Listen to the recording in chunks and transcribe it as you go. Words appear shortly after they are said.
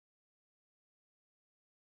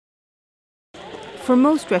For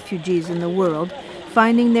most refugees in the world,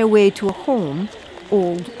 finding their way to a home,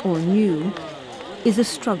 old or new, is a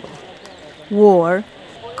struggle. War,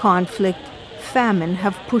 conflict, famine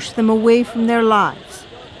have pushed them away from their lives.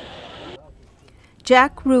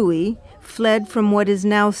 Jack Rui fled from what is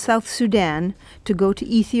now South Sudan to go to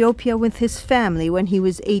Ethiopia with his family when he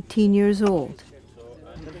was 18 years old.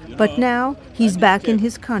 But now he's back in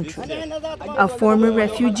his country, a former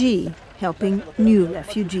refugee helping new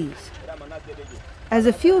refugees. As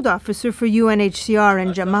a field officer for UNHCR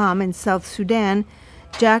in Jamam in South Sudan,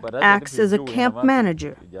 Jack acts as a camp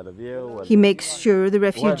manager. He makes sure the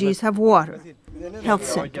refugees have water, health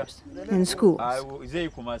centers, and schools.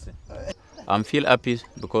 I feel happy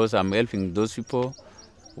because I'm helping those people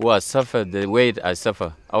who have suffered the way I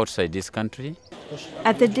suffer outside this country.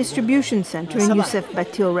 At the distribution center in Yusuf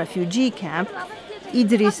Batil refugee camp,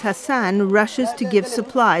 Idris Hassan rushes to give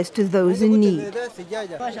supplies to those in need.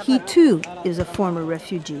 He too is a former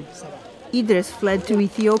refugee. Idris fled to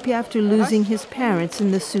Ethiopia after losing his parents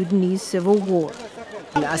in the Sudanese civil war.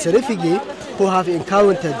 As a refugee who have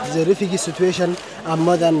encountered the refugee situation, I'm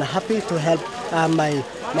more than happy to help my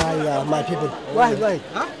people.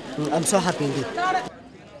 I'm so happy indeed.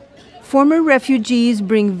 Former refugees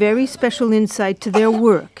bring very special insight to their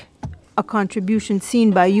work, a contribution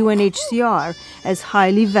seen by UNHCR as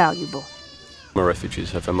highly valuable.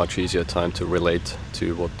 Refugees have a much easier time to relate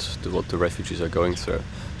to what the refugees are going through.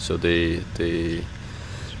 So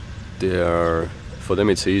for them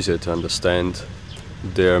it's easier to understand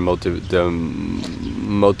their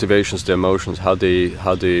motivations, their emotions, how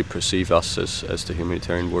they perceive us as the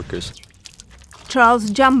humanitarian workers.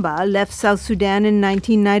 Charles Jamba left South Sudan in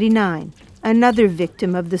 1999, another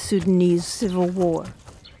victim of the Sudanese civil war.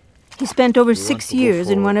 He spent over 6 years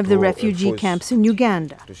in one of the refugee camps in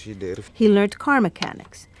Uganda. He learned car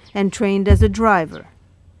mechanics and trained as a driver.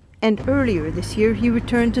 And earlier this year, he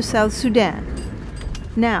returned to South Sudan.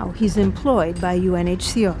 Now he's employed by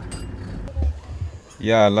UNHCR.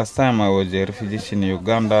 Yeah, last time I was a refugee in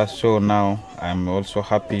Uganda, so now I'm also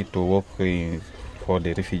happy to work for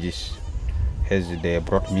the refugees, as they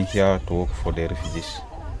brought me here to work for the refugees.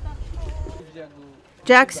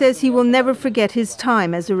 Jack says he will never forget his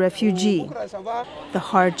time as a refugee, the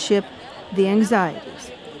hardship, the anxieties,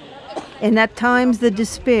 and at times the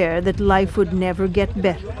despair that life would never get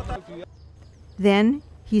better. Then,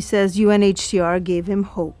 he says UNHCR gave him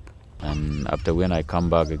hope. And after when I come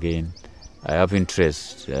back again, I have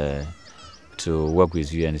interest to work with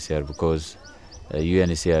UNHCR because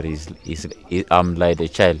UNHCR I'm like a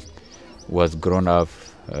child who was grown up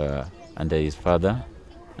under his father,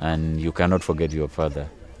 and you cannot forget your father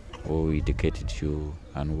who educated you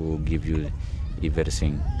and who give you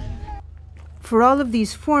everything. For all of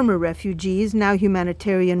these former refugees, now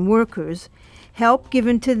humanitarian workers, help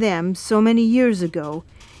given to them so many years ago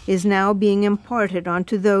is now being imparted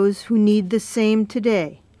onto those who need the same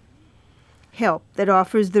today. Help that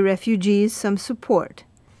offers the refugees some support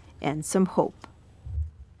and some hope.